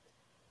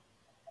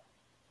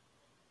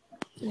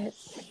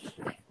Yes.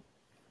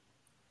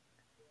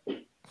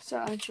 So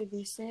I'll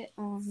introduce it.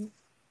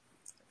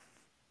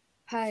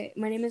 Hi,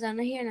 my name is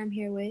Anna here, and I'm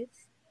here with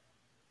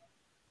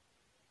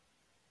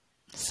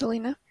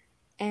Selena?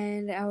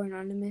 and our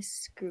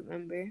anonymous group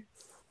member.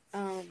 We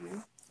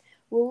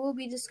will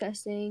be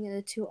discussing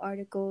the two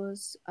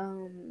articles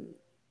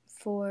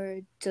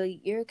for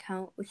delete your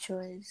account, which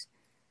was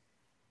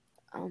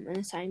an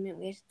assignment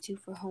we had to do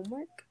for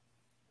homework.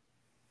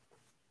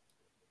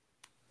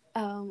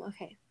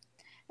 Okay.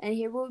 And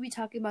here we'll be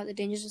talking about the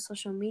dangers of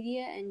social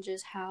media and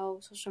just how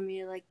social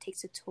media like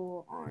takes a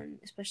toll on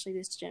especially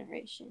this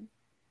generation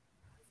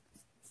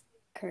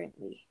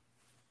currently.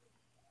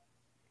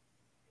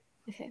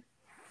 Okay.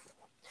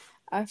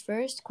 Our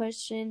first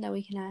question that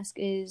we can ask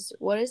is,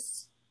 what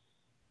is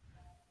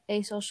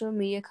a social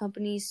media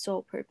company's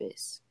sole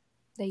purpose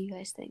that you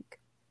guys think?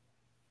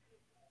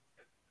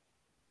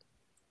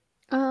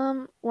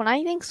 When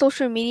I think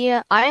social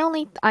media, I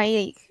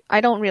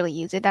don't really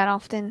use it that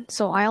often,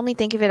 so I only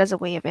think of it as a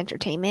way of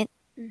entertainment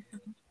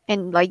Mm-hmm.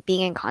 and like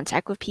being in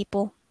contact with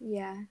people.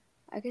 Yeah,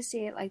 I could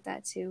see it like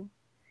that too.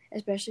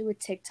 Especially with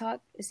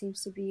TikTok, it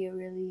seems to be a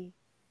really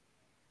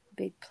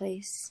big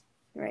place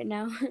right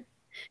now,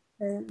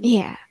 currently,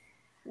 Yeah.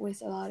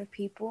 with a lot of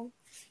people.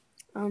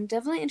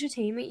 Definitely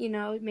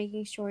entertainment,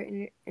 making short,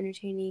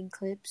 entertaining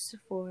clips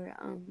for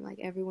like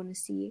everyone to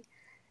see,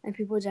 and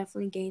people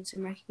definitely gain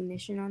some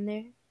recognition on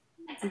there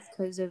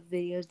because of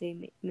videos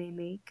they may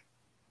make.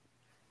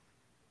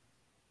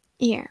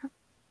 Yeah.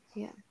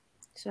 Yeah,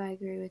 so I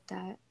agree with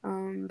that.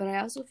 But I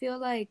also feel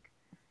like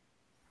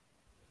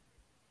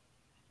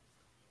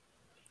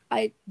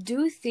I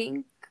do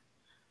think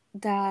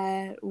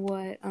that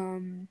what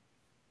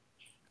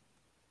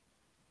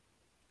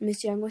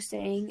Miss Young was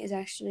saying is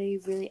actually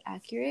really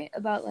accurate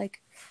about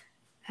like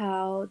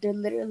how they're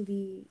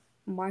literally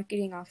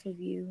marketing off of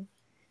you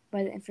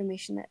by the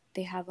information that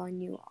they have on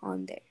you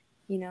on there.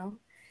 You know,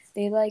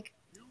 they like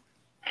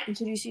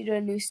introduce you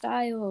to new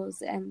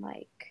styles and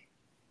like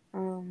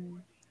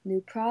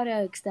new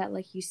products that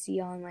like you see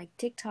on like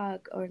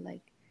TikTok or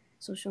like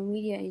social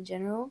media in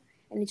general,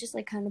 and it just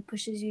like kind of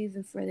pushes you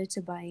even further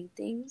to buying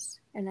things.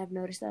 And I've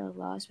noticed that a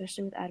lot,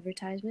 especially with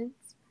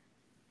advertisements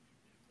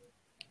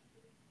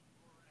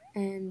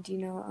and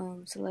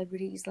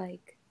celebrities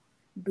like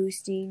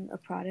boosting a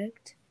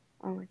product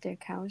on like their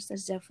accounts.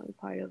 That's definitely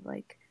part of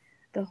like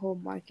the whole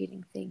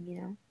marketing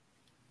thing.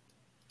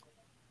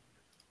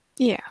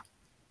 Yeah.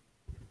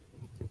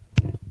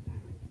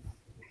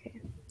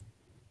 Okay.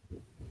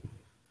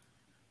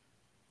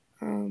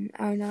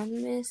 Our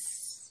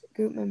anonymous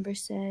group member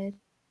said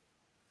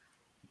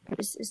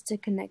purpose is to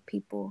connect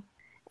people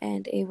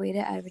and a way to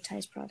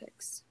advertise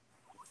products.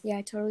 Yeah,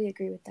 I totally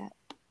agree with that.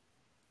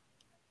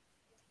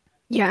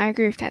 Yeah, I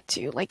agree with that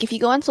too. Like if you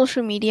go on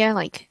social media,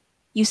 like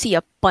you see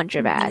a bunch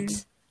of Mhm.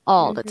 ads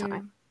all the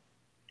time.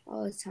 Mhm.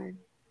 All the time.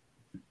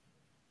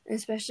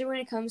 Especially when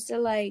it comes to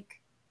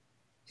like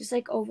just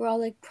like overall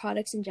like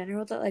products in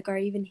general that like are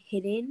even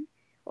hidden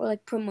or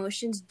like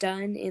promotions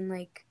done in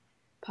like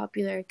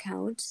popular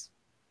accounts.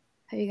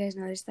 Have you guys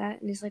noticed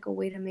that? And it's like a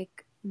way to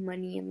make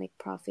money and like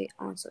profit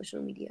on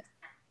social media.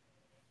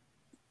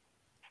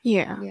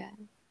 Yeah. Yeah.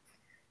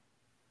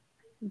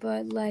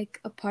 But like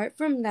apart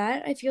from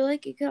that, I feel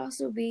like it could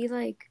also be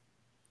like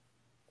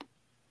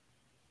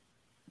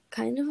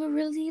kind of a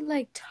really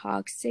like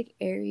toxic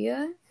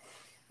area.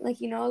 Like,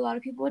 a lot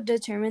of people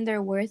determine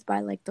their worth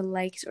by like the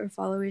likes or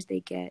followers they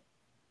get.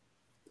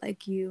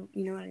 Like you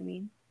know what I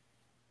mean?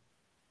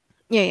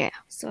 Yeah, yeah.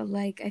 So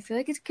like I feel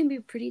like it can be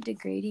pretty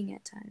degrading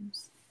at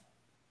times.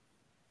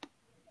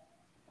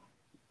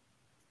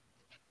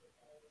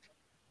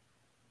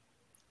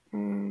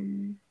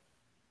 Um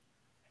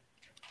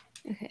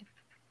okay.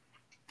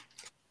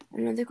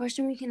 Another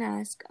question we can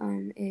ask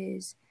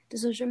is,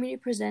 does social media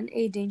present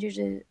a danger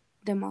to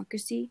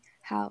democracy?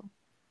 How?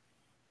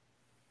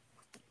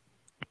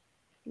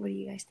 What do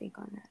you guys think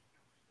on that?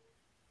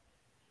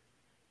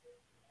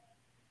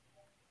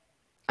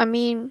 I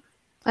mean,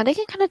 I think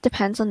it kind of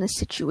depends on the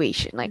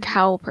situation, like Mm-hmm.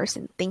 how a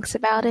person thinks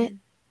about it. Mm-hmm.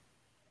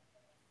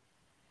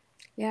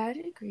 Yeah, I'd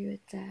agree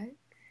with that.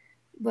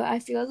 But I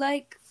feel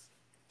like,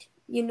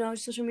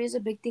 social media is a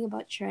big thing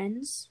about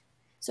trends.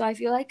 So I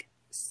feel like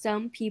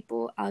some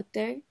people out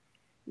there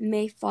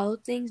may follow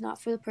things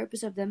not for the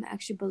purpose of them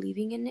actually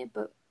believing in it,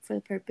 but for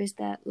the purpose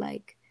that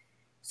like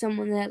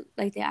someone that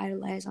like they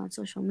idolize on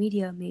social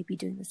media may be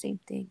doing the same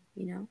thing.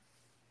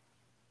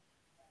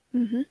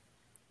 Mm-hmm.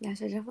 Yeah,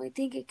 so I definitely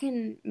think it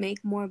can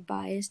make more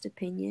biased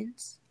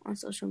opinions on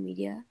social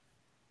media,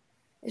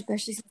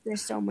 especially since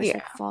there's so much Yeah.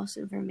 like false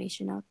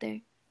information out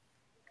there.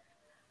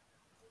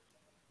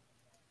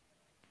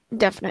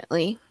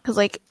 Definitely. Because,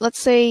 like,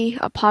 let's say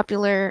a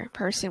popular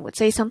person would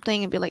say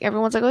something and be like,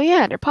 everyone's like, oh,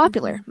 yeah, they're Mm-hmm.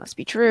 popular. Must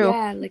be true.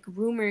 Yeah, like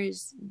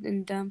rumors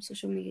and dumb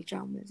social media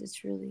dramas.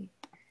 It's really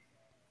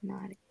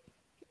not.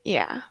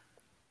 Yeah.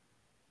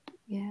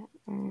 Yeah.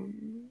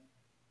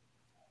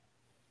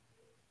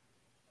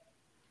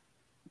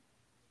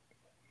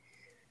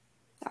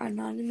 Our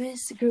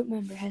anonymous group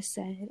member has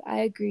said, I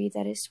agree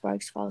that it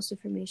sparks false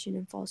information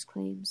and false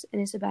claims,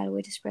 and it's a bad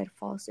way to spread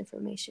false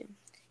information.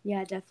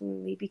 Yeah,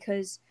 definitely,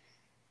 because,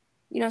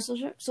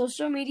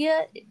 social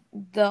media,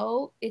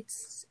 though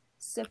it's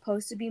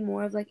supposed to be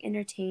more of like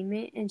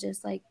entertainment and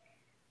just like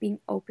being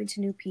open to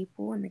new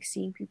people and like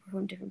seeing people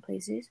from different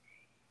places,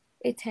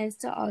 it tends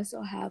to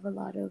also have a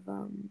lot of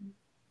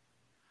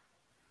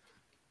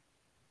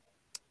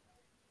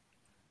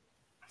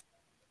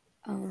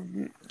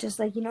just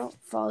like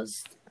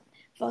false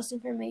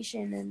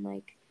information and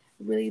like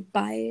really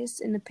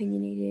biased and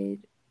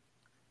opinionated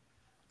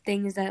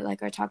things that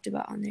like are talked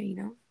about on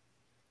there.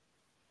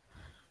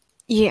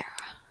 Yeah.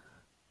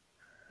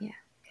 Yeah.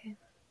 Okay.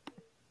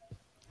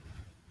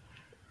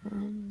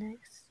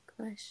 Next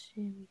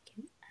question we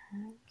can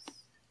ask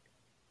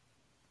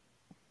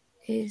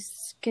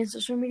is, can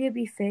social media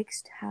be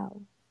fixed?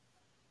 How?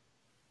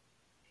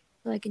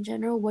 Like in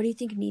general, what do you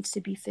think needs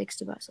to be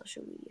fixed about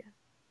social media?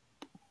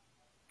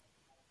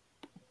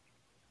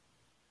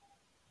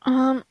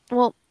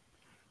 Well,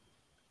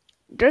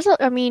 there's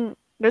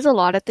a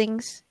lot of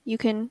things you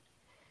can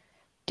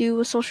do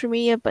with social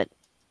media, but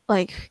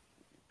like,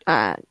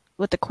 uh,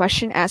 with the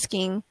question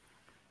asking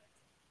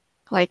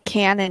like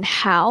can and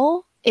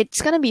how,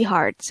 it's gonna be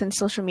hard since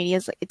social media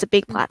is like, it's a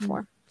big Mm-hmm.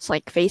 platform. It's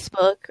like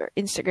Facebook or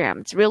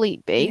Instagram. It's really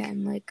Yeah, big.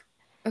 and like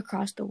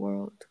across the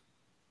world.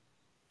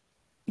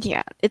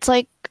 Yeah, it's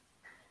like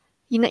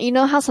you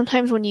know how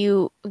sometimes when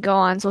you go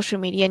on social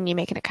media and you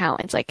make an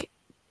account, it's like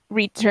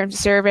read terms of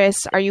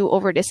service, are you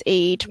over this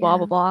age, blah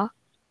blah Yeah. blah.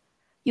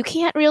 You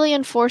can't really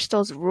enforce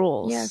those Yeah,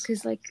 rules.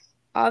 because like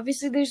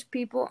obviously there's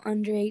people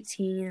under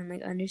 18 and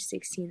like under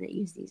 16 that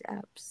use these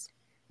apps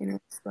and are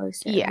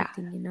exposed to Yeah,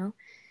 everything.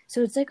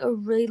 So it's like a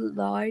really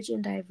large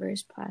and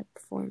diverse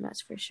platform,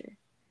 that's for sure.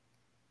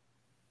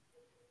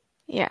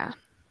 yeah.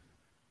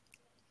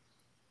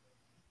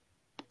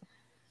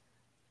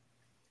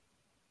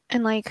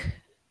 And like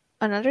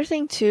another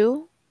thing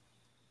too,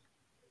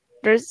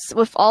 there's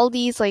with all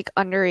these like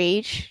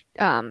underage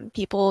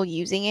people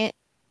using it,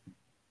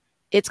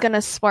 it's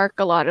gonna spark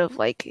a lot of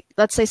like,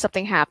 let's say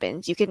something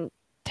happens, you can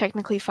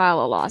technically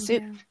file a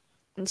lawsuit Yeah.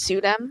 and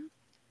sue them,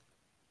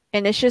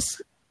 and it's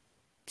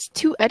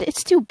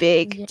too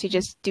big Yeah. to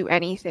just do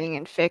anything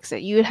and fix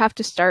it. You would have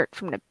to start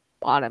from the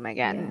bottom Yeah.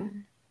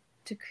 again.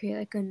 To create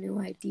like a new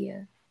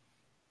idea.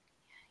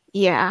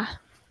 Yeah.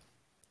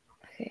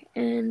 Okay.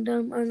 And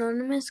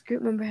anonymous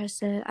group member has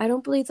said, I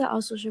don't believe that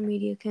all social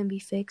media can be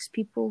fixed.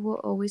 People will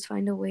always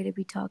find a way to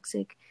be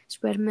toxic,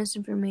 spread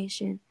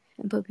misinformation,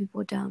 and put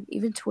people down.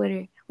 Even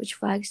Twitter, which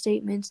flags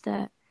statements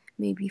that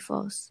may be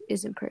false,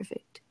 isn't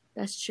perfect.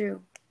 That's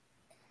true.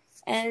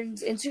 And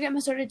Instagram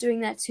has started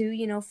doing that too,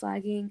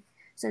 flagging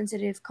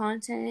sensitive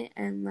content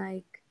and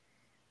like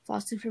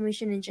false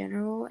information in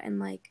general, and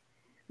like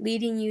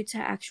leading you to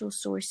actual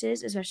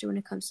sources, especially when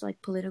it comes to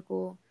like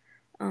political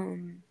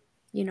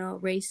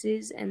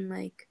races, and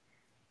like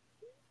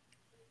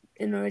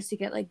in order to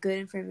get like good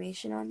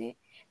information on it,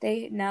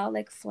 they now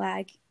like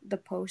flag the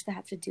posts that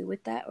have to do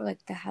with that, or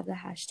like to have the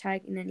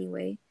hashtag in any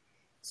way.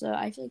 So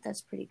I feel like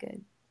that's pretty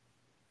good.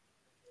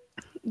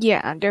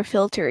 Yeah, they're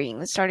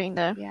filtering, it's starting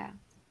to Yeah.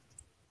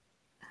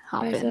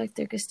 But I feel happen. like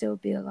there could still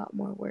be a lot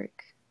more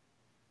work.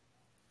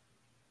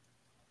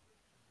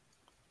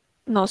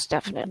 Most Mm-hmm.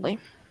 definitely.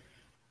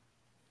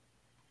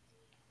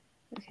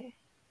 Okay.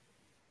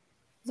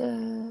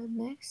 The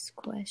next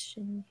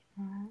question we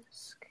can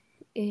ask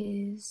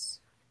is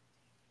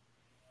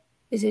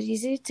it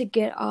easy to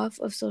get off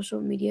of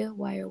social media?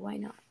 Why or why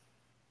not?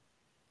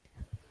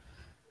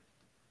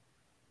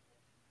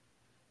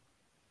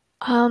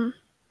 Um,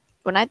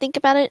 when I think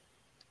about it,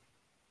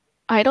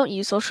 I don't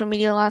use social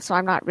media a lot, so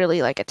I'm not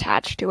really like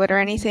attached to it or Mm-hmm.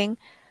 anything.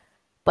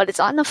 But it's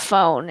on the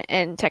phone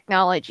and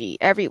technology.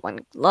 Everyone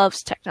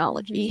loves Mm-hmm.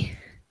 technology.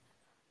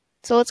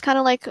 So it's kind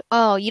of like,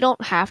 oh, you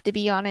don't have to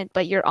be on it,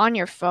 but you're on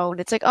your phone.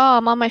 It's like, oh,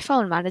 I'm on my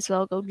phone. Might as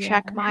well go Yeah.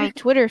 check my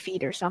Twitter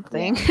feed or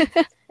something.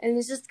 Yeah. And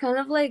it's just kind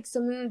of like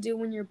something to do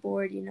when you're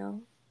bored.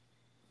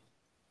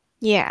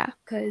 Yeah.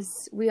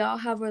 Because we all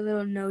have our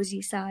little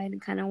nosy side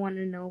and kind of want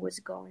to know what's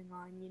going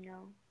on.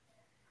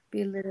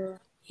 Be a little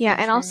Yeah,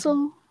 and frustrated.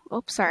 also, oh,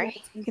 No,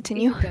 sorry. you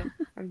Continue. could go.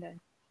 I'm done.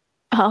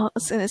 Oh, I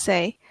was gonna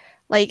say,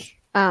 like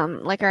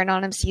our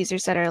anonymous user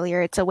said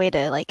earlier, it's a way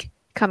to like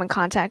come in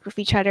contact with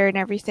each other and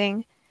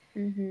everything.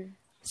 Mm-hmm.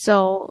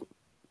 So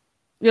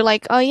you're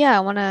like, oh yeah,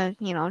 I wanna,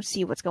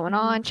 see what's going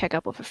Mm-hmm. on, check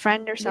up with a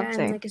friend or Yeah, and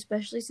something. like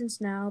especially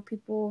since now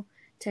people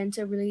tend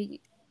to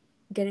really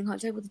get in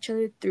contact with each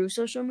other through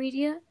social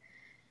media.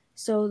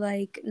 So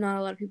like not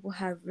a lot of people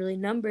have really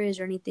numbers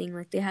or anything.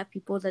 Like they have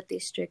people that they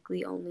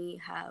strictly only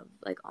have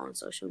like on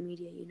social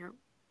media.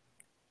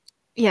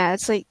 Yeah,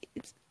 it's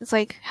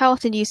like how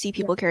often do you see Yeah.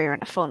 people carry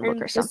around a phone book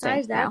And or something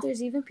besides that, now?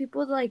 there's even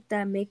people like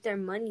that make their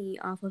money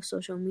off of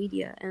social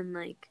media, and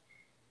like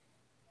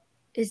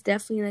it's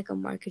definitely like a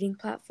marketing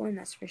platform,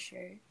 that's for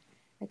sure.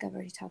 Like I've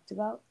already talked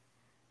about.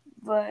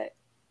 But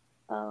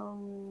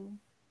um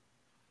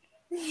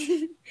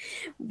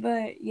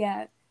but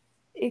yeah,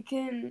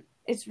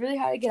 it's really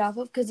hard to get off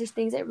of because there's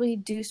things that really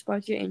do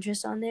spark your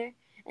interest on there,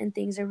 and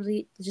things that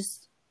really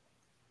just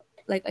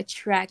like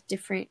attract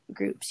different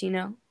groups. It's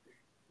just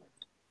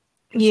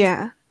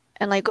Yeah.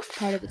 And like,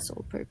 part of its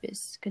sole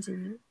purpose.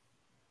 Continue.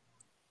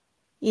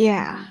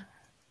 yeah. Mm-hmm.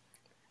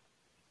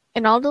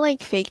 And all the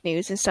like fake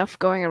news and stuff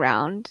going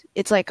around,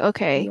 it's like,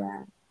 okay,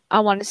 Yeah, I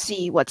want to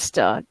see what's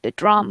the yeah,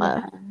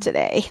 drama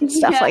today and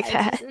stuff yeah. like It's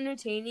just that.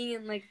 entertaining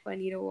and like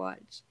funny to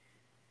watch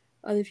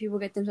other people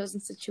get themselves in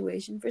a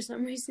situation for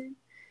some reason.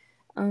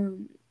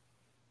 Um,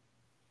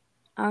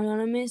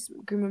 Anonymous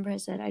group member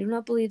has said, "I do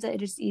not believe that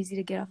it is easy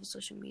to get off of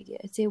social media.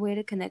 It's a way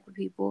to connect with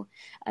people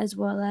as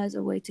well as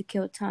a way to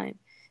kill time.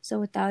 So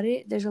without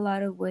it, there's a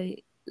lot of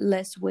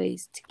less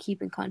ways to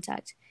keep in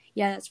contact."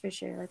 Yeah, that's for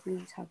sure. Like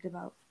we talked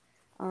about,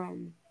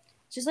 um,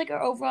 just like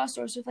our overall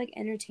source of like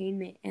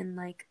entertainment and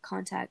like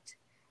contact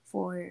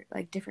for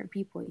like different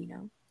people.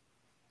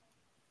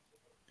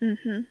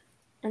 Mm-hmm.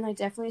 And like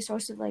definitely a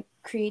source of like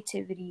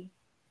creativity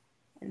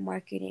and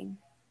marketing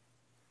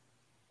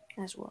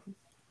as well.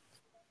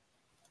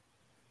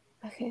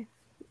 Okay.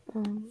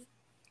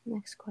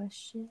 Next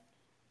question.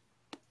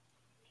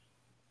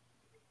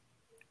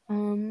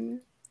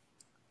 Um,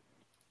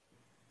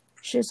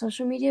 should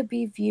social media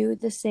be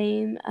viewed the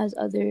same as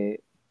other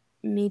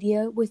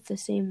media with the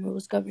same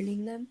rules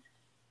governing them?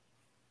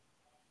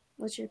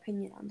 What's your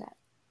opinion on that?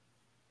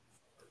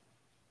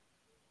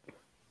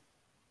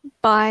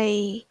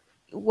 By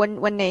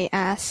when they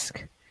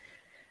ask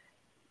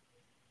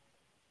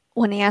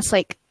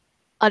like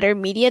other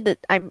media, that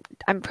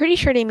I'm pretty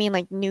sure they mean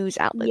like news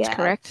outlets, Yeah,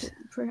 correct?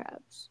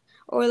 perhaps.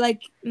 Or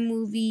like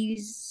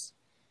movies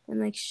and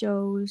like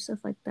shows, stuff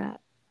like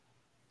that.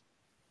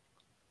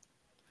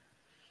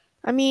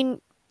 I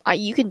mean,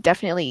 you can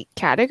definitely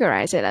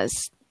categorize it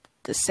as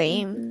the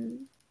same. Mm-hmm.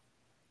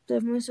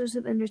 Definitely a source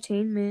of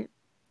entertainment.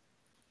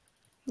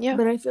 Yeah.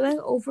 But I feel like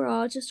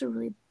overall, it's just a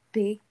really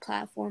big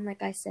platform,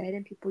 like I said,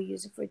 and people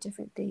use it for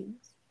different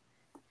things.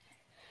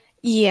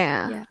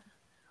 Yeah. Yeah,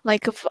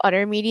 Like of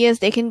other medias,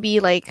 they can be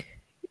like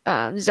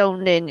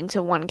zoned in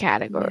into one yeah,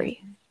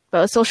 category.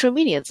 But with social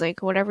media, it's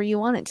like whatever you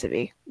want it to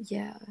be.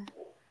 yeah.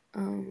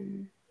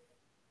 Um,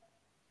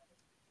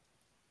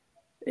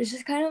 it's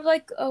just kind of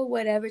like a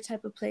whatever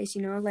type of place.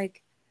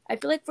 Like I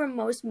feel like for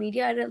most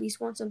media, I'd at least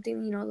want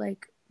something,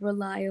 like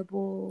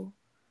reliable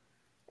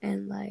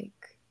and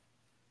like,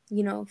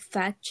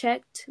 fact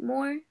checked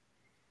more.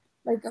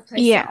 Like a place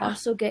to Yeah.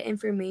 also get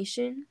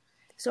information.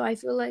 So I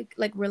feel like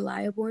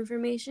reliable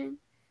information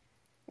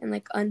and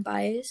like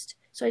unbiased.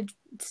 So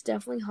it's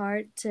definitely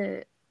hard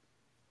to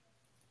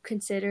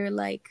consider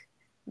like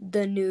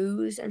the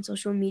news and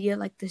social media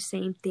like the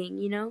same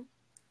thing.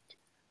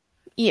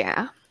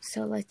 Yeah.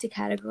 So like to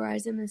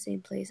categorize them in the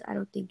same place, I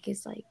don't think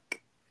is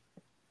like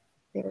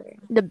fair.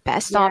 The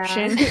best Yeah,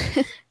 option.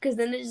 because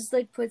then it just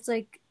like puts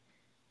like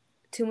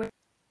too much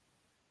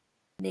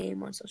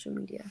name on social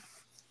media.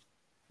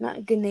 Not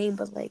a good name,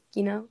 but like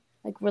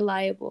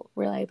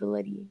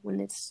reliability when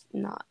it's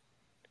not.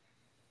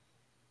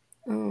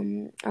 Our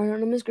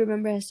anonymous group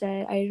member has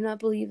said, "I do not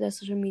believe that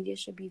social media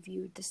should be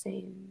viewed the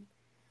same.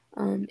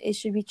 It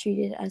should be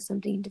treated as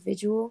something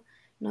individual,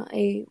 not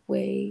a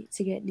way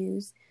to get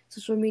news.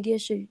 Social media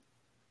should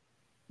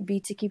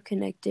be to keep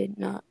connected,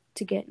 not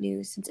to get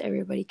news, since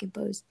everybody can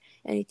post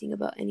anything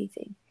about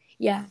anything."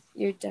 Yeah,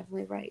 you're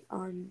definitely right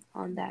on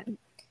that.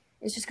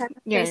 It's just kind of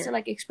a place Yeah. to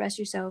like express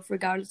yourself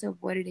regardless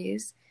of what it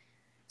is.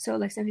 So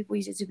like some people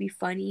use it to be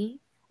funny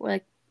or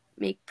like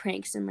make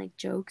pranks and like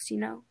jokes,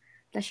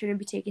 that shouldn't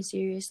be taken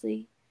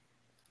seriously.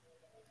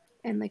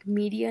 And like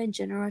media in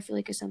general, I feel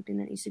like is something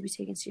that needs to be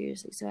taken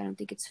seriously. So I don't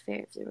think it's fair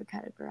if they were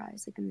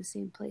categorized like in the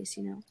same place,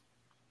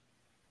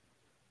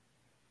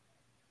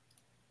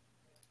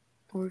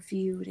 or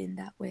viewed in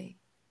that way.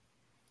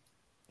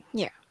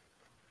 Yeah.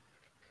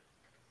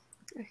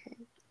 Okay.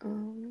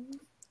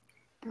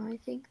 Now I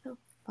think the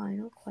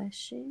final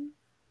question.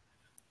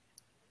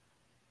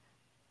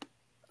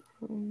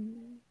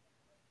 Um,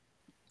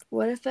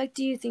 what effect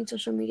do you think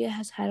social media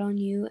has had on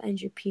you and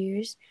your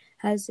peers?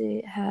 Has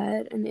it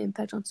had an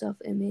impact on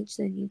self-image,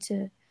 the need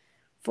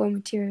for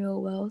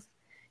material wealth,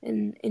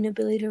 and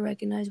inability to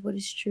recognize what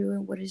is true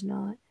and what is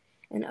not,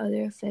 and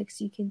other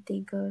effects you can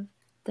think of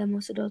that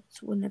most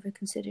adults would never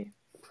consider?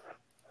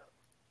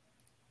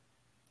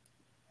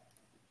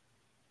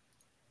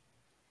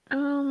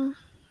 Um.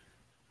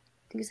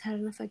 I think it's had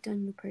an effect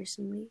on you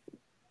personally.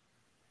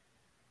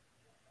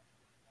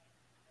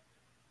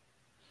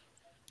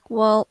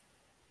 Well,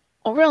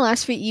 over the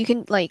last week, you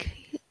can like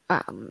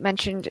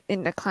mentioned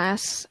in the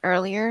class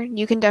earlier,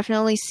 you can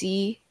definitely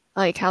see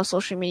like how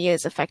social media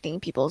is affecting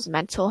people's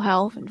mental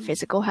health and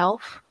physical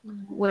health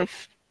Mm-hmm.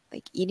 with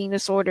like eating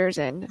disorders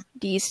and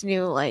these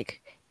new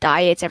like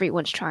diets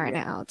everyone's trying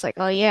Yeah. out. It's like,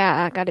 oh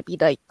yeah, I gotta be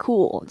like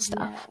cool and Yeah.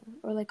 stuff.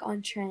 Or like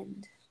on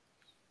trend.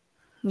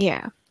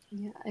 Yeah.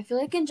 Yeah. I feel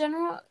like in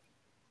general,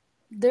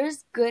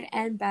 there's good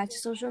and bad to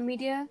social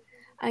media.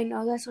 I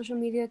know that social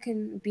media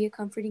can be a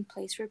comforting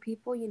place for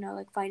people,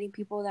 like finding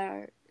people that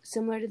are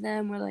similar to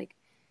them or like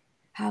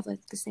have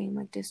like the same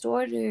like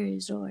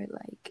disorders or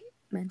like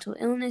mental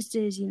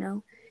illnesses,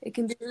 it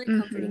can be a really Mm-hmm.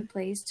 comforting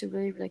place to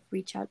really like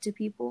reach out to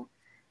people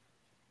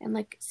and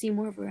like see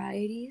more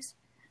varieties.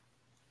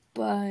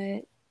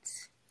 But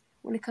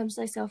when it comes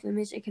to like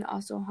self-image, it can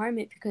also harm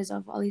it because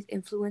of all these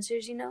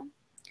influencers.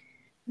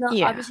 Not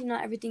Yeah. obviously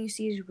not everything you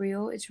see is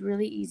real. It's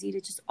really easy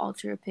to just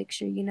alter a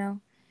picture,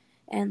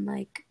 and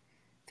like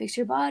fix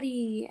your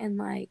body and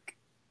like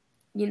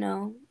you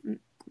know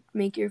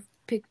make your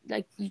pick,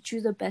 like you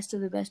choose the best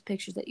of the best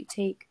pictures that you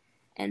take,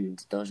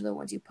 and those are the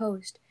ones you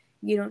post.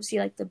 You don't see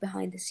like the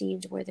behind the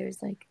scenes where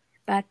there's like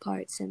bad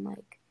parts and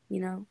like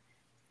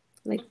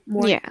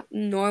more Yeah.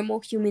 normal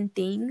human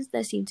things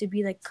that seem to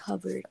be like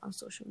covered on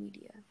social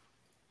media.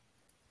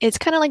 It's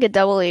kind of like a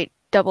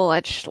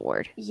double-edged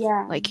sword.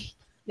 Yeah, Like,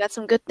 you got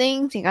some good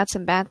things, you got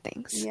some bad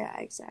things. yeah,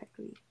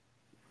 exactly.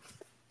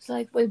 So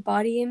like with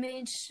body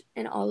image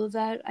and all of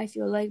that, I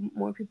feel like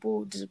more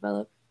people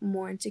develop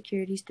more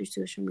insecurities through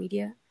social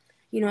media.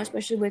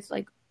 Especially with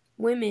like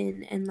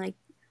women and like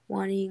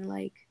wanting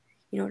like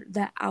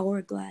that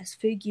hourglass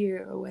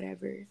figure or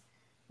whatever,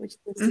 which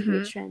seems to be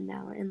a Mm-hmm. trend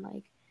now, and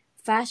like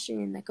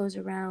fashion that goes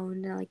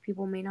around, and like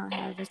people may not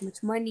have as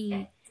much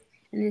money,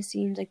 and it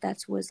seems like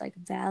that's what's like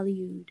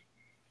valued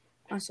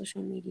on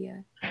social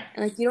media.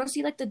 And like you don't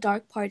see like the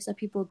dark parts that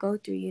people go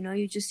through,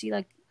 you just see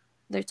like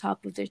their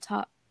top of their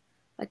top,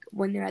 like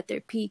when they're at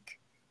their peak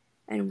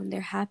and when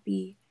they're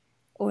happy,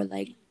 or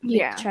like they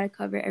Yeah. try to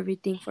cover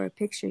everything for a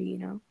picture.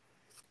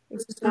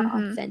 It's just not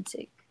Mm-hmm.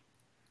 authentic.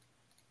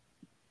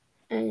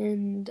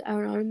 And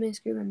our anonymous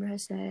group member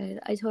has said,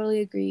 I totally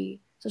agree.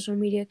 Social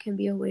media can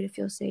be a way to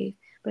feel safe,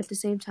 but at the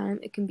same time,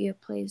 it can be a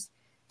place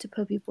to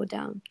put people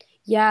down.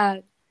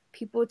 Yeah,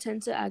 people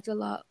tend to act a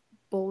lot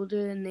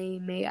bolder than they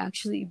may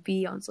actually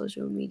be on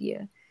social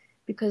media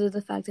because of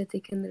the fact that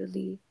they can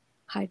literally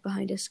hide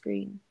behind a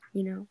screen.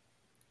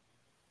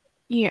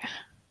 Yeah.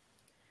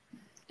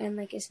 And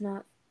like it's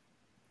not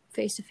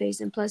face to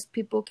face, and plus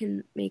people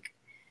can make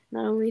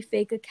not only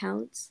fake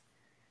accounts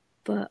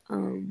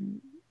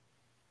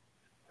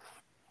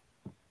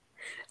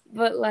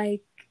but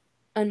like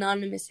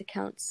anonymous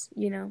accounts.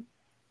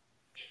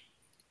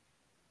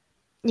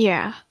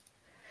 Yeah.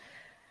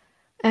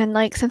 And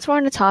like since we're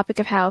on the topic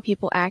of how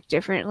people act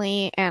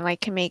differently and like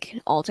can make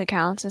alt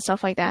accounts and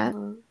stuff like that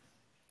Uh-huh.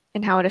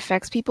 and how it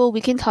affects people,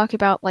 we can talk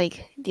about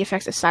like the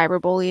effects of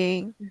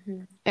cyberbullying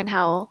Hmm. and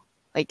how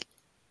like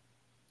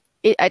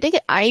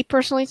I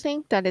personally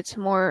think that it's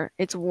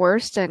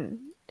worse than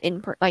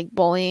like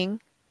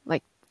bullying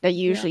like that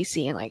you Yeah, usually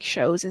see in like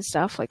shows and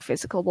stuff like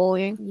physical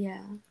bullying.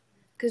 yeah,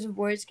 because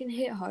words can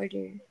hit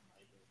harder,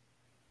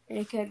 and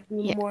it can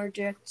be Yeah. more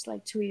direct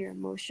like to your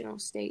emotional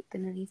state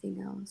than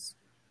anything else.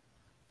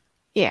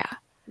 Yeah.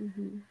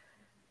 Hmm.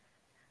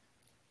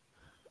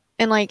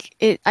 And like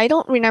I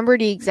don't remember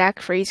the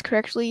exact phrase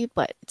correctly,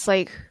 but it's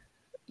like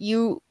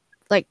you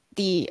like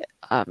the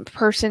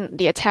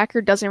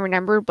attacker doesn't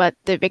remember, but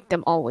the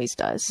victim always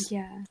does.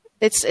 Yeah,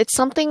 It's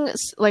something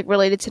like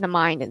related to the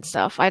mind and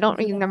stuff. I don't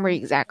remember yeah,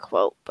 the exact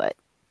quote, but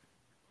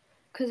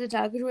because the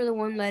attackers were the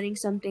one letting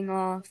something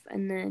off,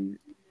 and then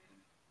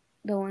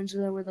the ones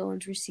that were the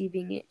ones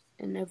receiving it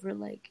and never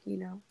like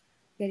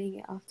getting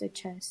it off their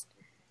chest.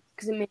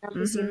 Because it may not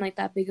be seen hmm like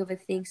that big of a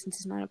thing since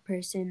it's not a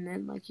person,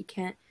 and like you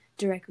can't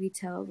directly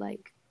tell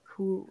like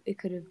who it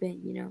could have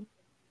been.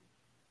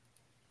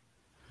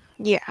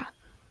 yeah,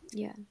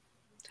 Yeah,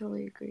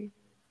 totally agree.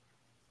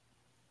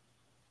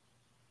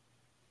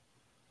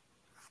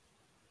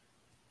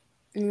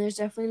 And there's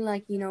definitely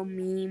like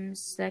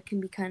memes that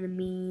can be kind of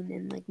mean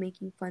and like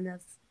making fun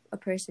of a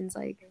person's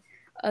like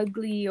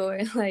ugly or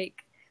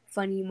like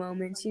funny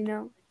moments.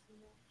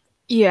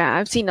 yeah.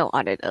 I've seen a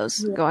lot of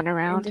those Yeah, going and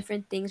around.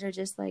 different things are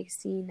just like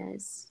seen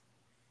as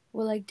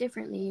well, like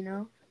differently.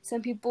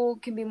 Some people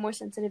can be more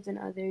sensitive than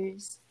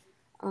others.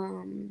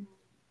 um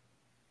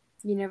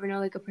you never know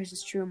like a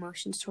person's true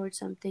emotions towards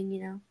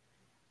something.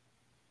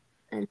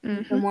 And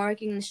the hmm more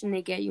recognition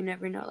they get, you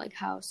never know like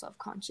how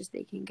self-conscious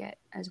they can get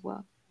as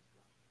well.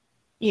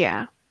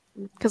 Yeah,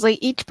 because like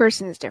each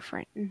person is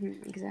different.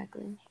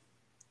 Exactly.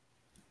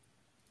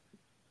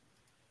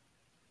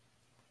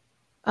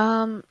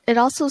 It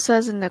also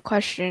says in the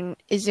question,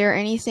 is there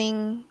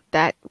anything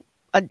that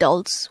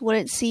adults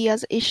wouldn't see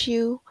as an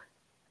issue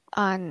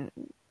on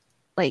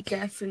like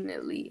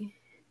Definitely.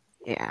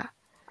 yeah.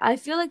 I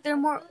feel like they're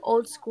more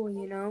old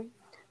school.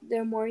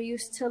 They're more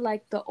used to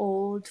like the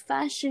old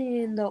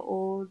fashion, the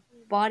old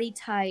body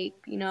type,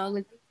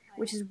 like,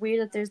 which is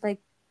weird that there's like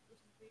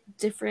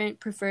different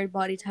preferred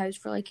body types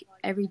for like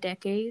every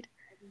decade.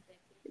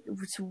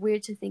 It's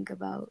weird to think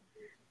about.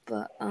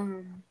 But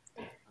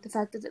the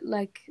fact that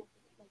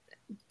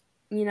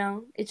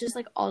it just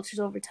like alters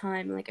over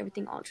time, and like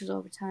everything alters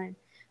over time.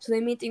 So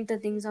they may think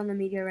that things on the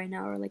media right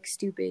now are like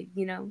stupid.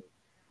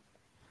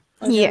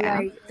 Or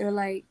Yeah. they're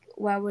like,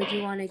 why would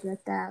you want to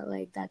get that?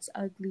 Like that's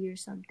ugly or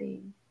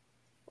something.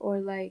 Or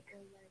like,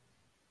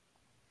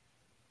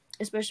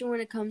 especially when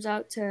it comes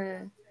out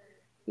to,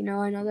 I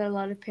know that a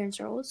lot of parents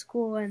are old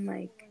school, and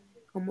like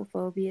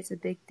homophobia is a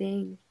big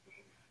thing,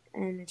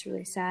 and it's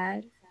really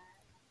sad.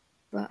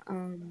 But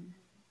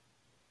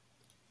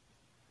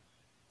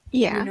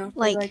You Yeah, know,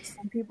 because like like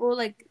some people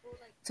like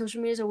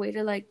social media is a way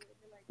to like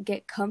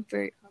get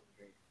comfort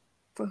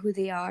for who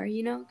they are,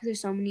 you know, because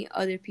there's so many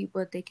other people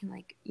that they can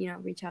like, you know,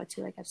 reach out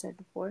to, like I've said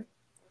before.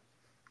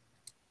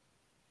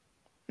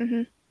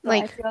 hmm But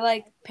I like feel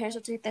like parents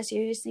don't take that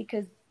seriously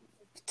because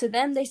to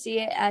them they see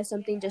it as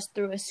something just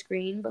through a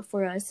screen, but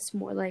for us it's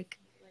more like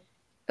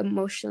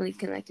emotionally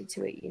connected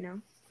to it, you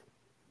know.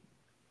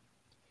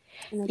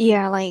 And like,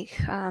 yeah,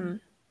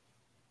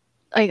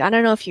 like I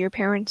don't know if your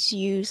parents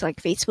use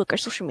like Facebook or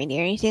social media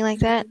or anything like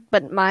that, mm-hmm.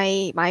 but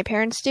my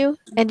parents do,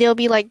 and they'll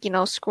be like,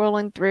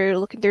 scrolling through,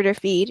 looking through their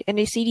feed, and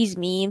they see these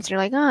memes. They're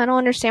like, oh, I don't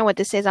understand what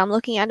this is. I'm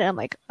looking at it. I'm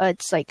like,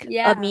 it's like a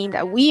Yeah, meme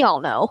that we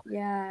all know.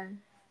 yeah,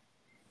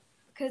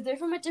 because they're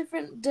from a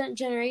different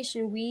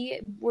generation.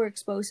 We were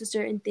exposed to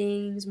certain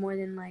things more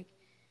than like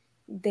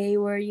they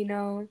were, you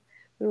know.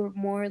 We were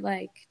more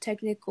like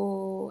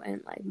technical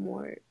and like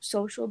more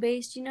social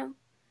based, you know,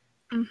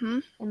 hmm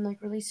and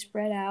like really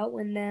spread out.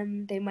 When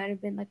them they might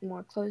have been like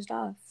more closed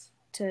off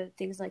to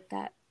things like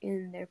that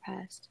in their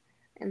past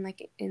and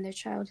like in their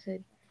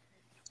childhood.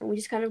 And we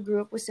just kind of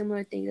grew up with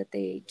similar things that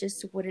they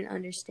just wouldn't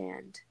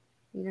understand,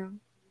 you know.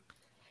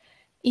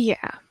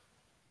 Yeah.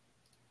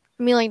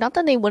 I mean, like, not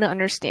that they wouldn't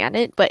understand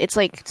it, but it's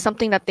like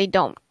something that they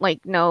don't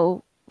like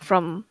know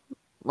from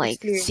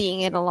like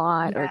seeing it a Experiencing.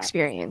 lot or Yeah,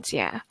 experience.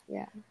 Yeah.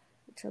 yeah,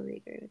 I totally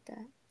agree with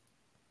that.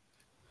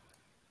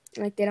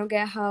 Like they don't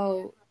get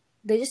how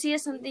they just see it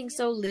as something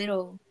so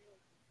little,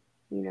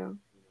 you know,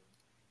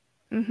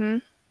 hmm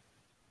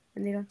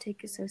and they don't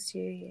take it so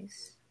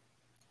serious.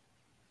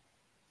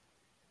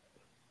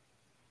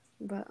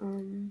 But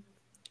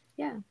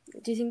yeah.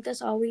 Do you think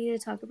that's all we need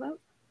to talk about?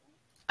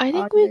 I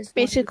All think you we guys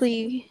wanted to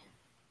say? basically,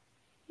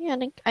 yeah,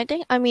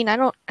 I mean, I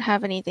don't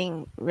have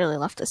anything really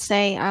left to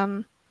say.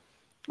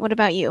 What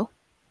about you?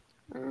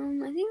 I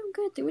think I'm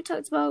good. I think we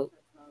talked about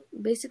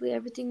basically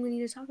everything we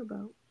need to talk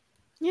about.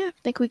 Yeah,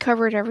 I think we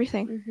covered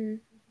everything. Mm-hmm.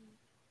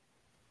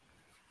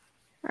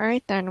 All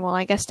right, then. Well,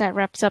 I guess that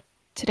wraps up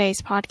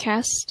today's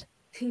podcast.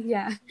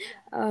 Yeah.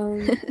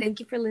 Thank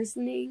you for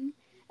listening,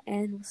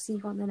 and we'll see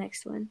you on the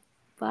next one.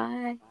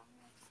 Bye.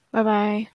 Bye bye.